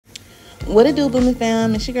What it do, Booming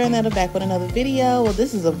Fam? It's your girl Netta back with another video. Well,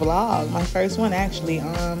 this is a vlog, my first one actually.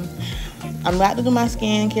 I'm about to do my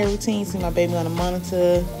skincare routine. See my baby on the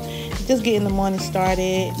monitor. Just getting the morning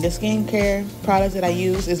started. The skincare products that I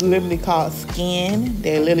use is literally called Skin.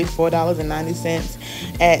 They're literally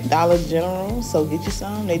 $4.90 at Dollar General. So get you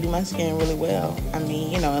some. They do my skin really well. I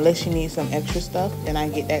mean, you know, unless you need some extra stuff, then I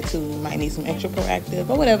get that too. You might need some extra proactive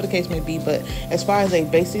or whatever the case may be. But as far as a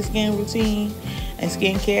basic skin routine and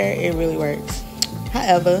skincare, it really works.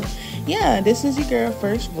 However, yeah, this is your girl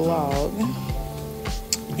first vlog.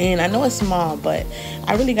 And I know it's small, but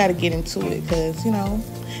I really got to get into it because, you know,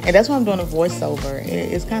 and that's why I'm doing a voiceover.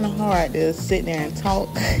 It's kind of hard to sit there and talk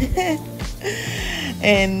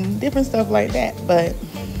and different stuff like that. But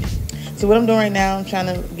so what I'm doing right now, I'm trying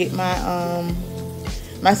to get my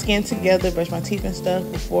my skin together, brush my teeth and stuff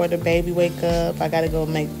before the baby wake up. I got to go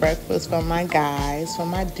make breakfast for my guys, for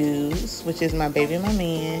my dudes, which is my baby and my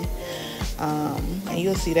man. And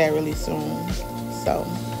you'll see that really soon. So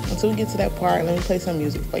until we get to that part, let me play some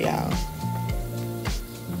music for y'all.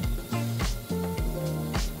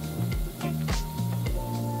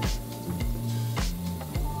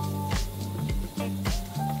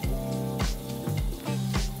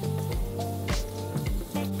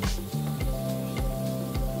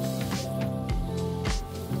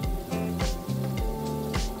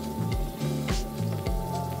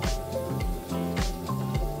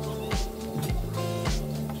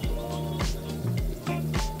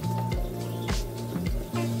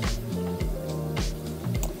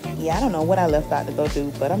 Yeah, I don't know what I left out to go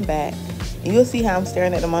do, but I'm back. And you'll see how I'm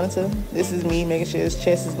staring at the monitor. This is me making sure his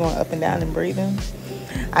chest is going up and down and breathing.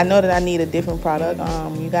 I know that I need a different product.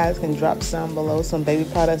 You guys can drop some below, some baby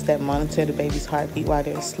products that monitor the baby's heartbeat while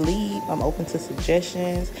they're asleep. I'm open to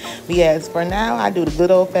suggestions. But yes, for now, I do the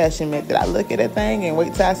good old-fashioned method. I look at that thing and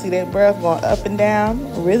wait till I see that breath going up and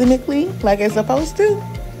down rhythmically like it's supposed to.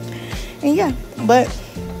 And yeah, but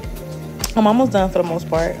I'm almost done for the most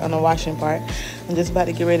part on the washing part. I'm just about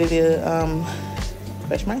to get ready to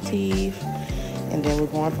brush my teeth, and then we're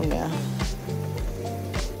going from there.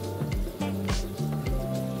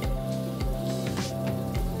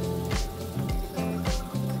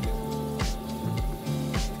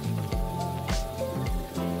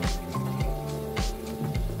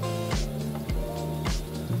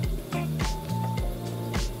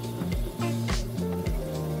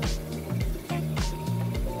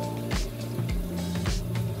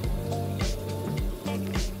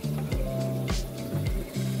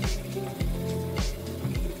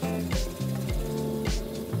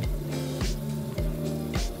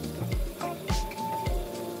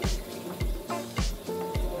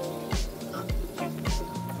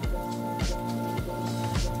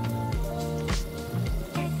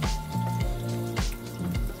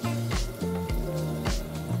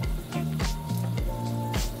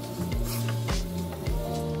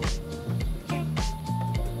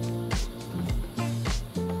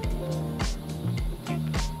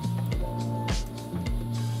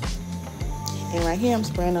 And right here, I'm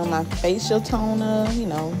spraying on my facial toner. You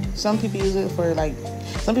know, some people use it for like,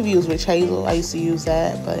 some people use witch hazel. I used to use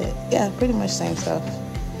that, but yeah, pretty much same stuff.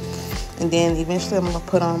 And then eventually I'm gonna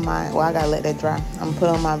put on my, well, I gotta let that dry. I'm gonna put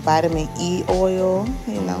on my vitamin E oil,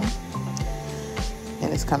 you know,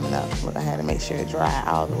 and it's coming up. Look, I had to make sure it dry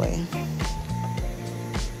all the way.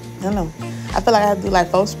 I don't know. I feel like I have to do like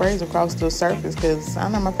 4 sprays across the surface because I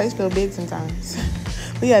don't know, my face feels big sometimes.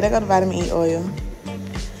 But yeah, there go the vitamin E oil.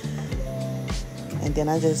 And then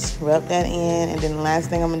I just rub that in, and then the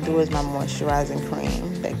last thing I'm gonna do is my moisturizing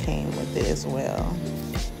cream that came with it as well.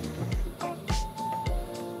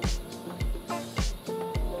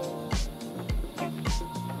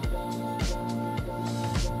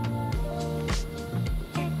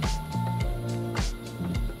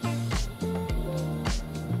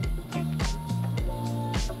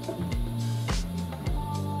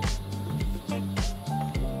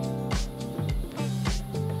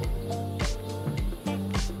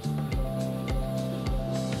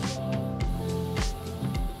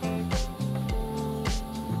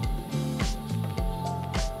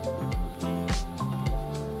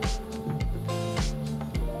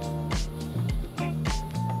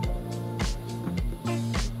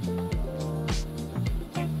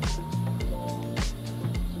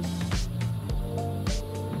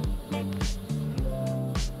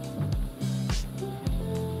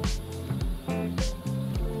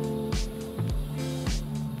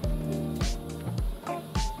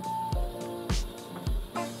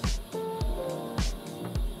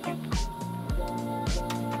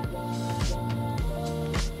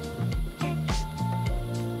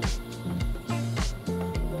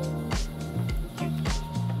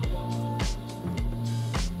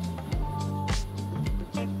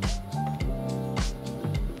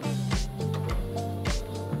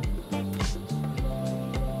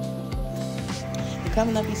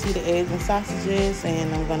 coming up, you see the eggs and sausages,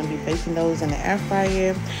 and I'm going to be baking those in the air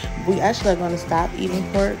fryer. We actually are going to stop eating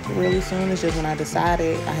pork really soon. It's just when I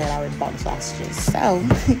decided, I had already bought the sausages. So,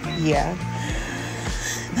 yeah.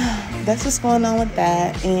 That's what's going on with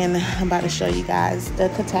that. And I'm about to show you guys the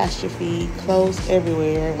catastrophe. Clothes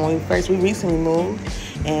everywhere. When we recently moved,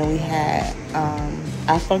 and we had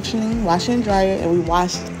our functioning washer and dryer, and we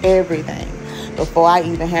washed everything before I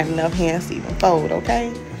even had enough hands to even fold,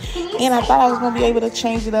 okay? And I thought I was going to be able to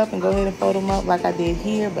change it up and go ahead and fold them up like I did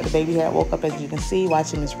here, but the baby had woke up, as you can see,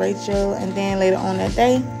 watching Miss Rachel. And then later on that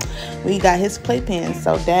day, we got his playpen.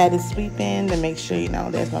 So Dad is sweeping to make sure, you know,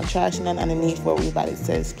 there's no trash and nothing underneath where it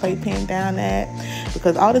says playpen down at,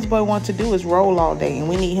 because all this boy wants to do is roll all day, and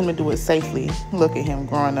we need him to do it safely. Look at him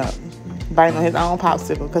growing up, biting on his own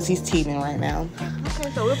popsicle because he's teething right now. Okay,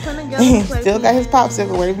 so we're putting together still got his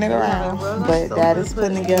popsicle, waving it around, but Dad is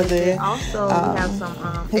putting together also we have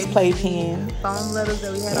some his playpen, foam letters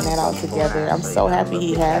that we had, and that all together. I'm so happy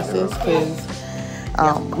he has this, because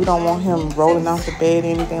we don't want him rolling off the bed or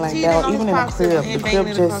anything like that, or even in a crib. The crib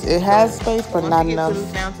just, it has space, but not enough.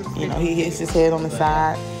 You know, he hits his head on the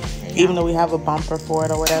side, even though we have a bumper for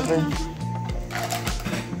it or whatever.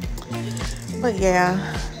 But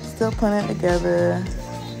yeah, still putting it together.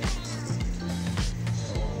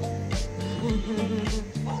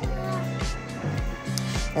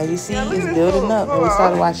 As you see, it's building up, and we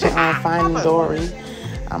started watching Finding Dory.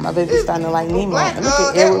 My baby's starting to like Nemo. And look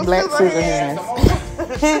at Edward Black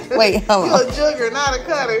Scissorhands. Wait, hold on. You're a jugger, not a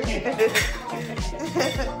cutter.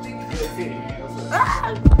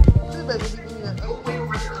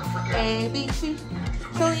 A, B, C.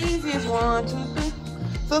 So easy as 1, 2, 3.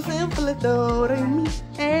 So simple as do, re, mi.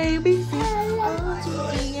 A, B, C.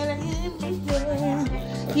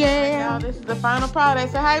 Yeah. This is the final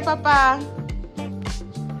product. Say hi, Papa.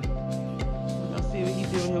 See what he's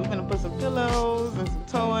doing here. We're gonna put some pillows and some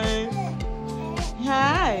toys.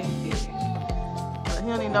 Hi. He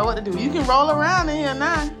don't even know what to do. You can roll around in here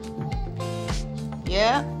now.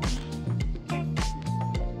 Yeah.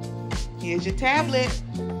 Here's your tablet.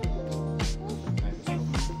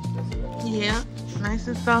 Yeah, nice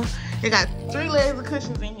and soft. They got 3 legs of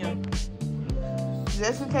cushions in here,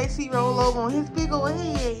 just in case he roll over on his big old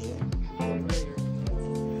head.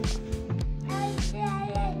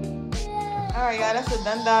 Alright, y'all, that's a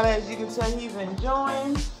done dollar. As you can tell, he's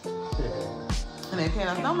enjoying. And they paying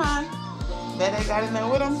us no mind. Bet they got in there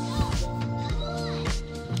with him.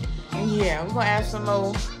 And yeah, we're gonna add some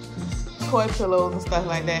more toy pillows and stuff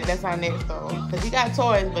like that. That's our next though. Because he got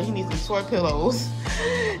toys, but he needs some toy pillows.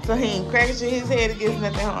 So he ain't cracking his head against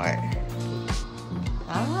nothing hard.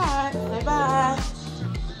 Alright, say bye.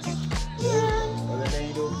 Yeah.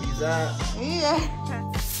 Yeah.